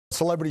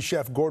Celebrity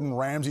chef Gordon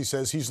Ramsay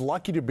says he's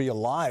lucky to be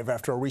alive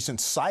after a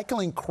recent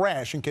cycling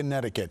crash in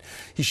Connecticut.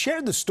 He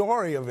shared the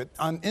story of it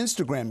on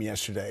Instagram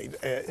yesterday.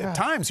 At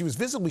times, he was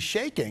visibly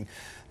shaking.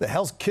 The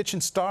Hell's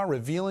Kitchen star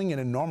revealing an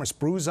enormous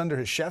bruise under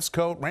his chef's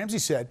coat. Ramsay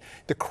said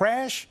the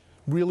crash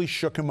really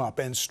shook him up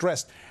and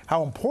stressed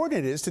how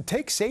important it is to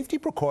take safety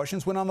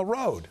precautions when on the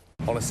road.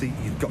 Honestly,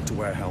 you've got to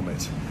wear a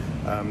helmet.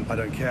 I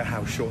don't care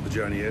how short the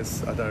journey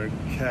is. I don't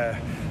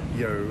care,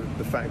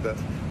 the fact that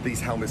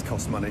these helmets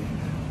cost money,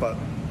 but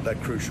they're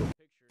crucial.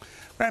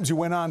 Ramsey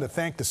went on to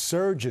thank the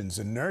surgeons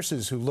and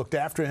nurses who looked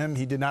after him.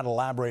 He did not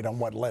elaborate on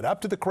what led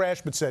up to the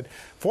crash, but said,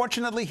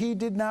 fortunately, he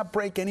did not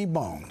break any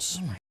bones.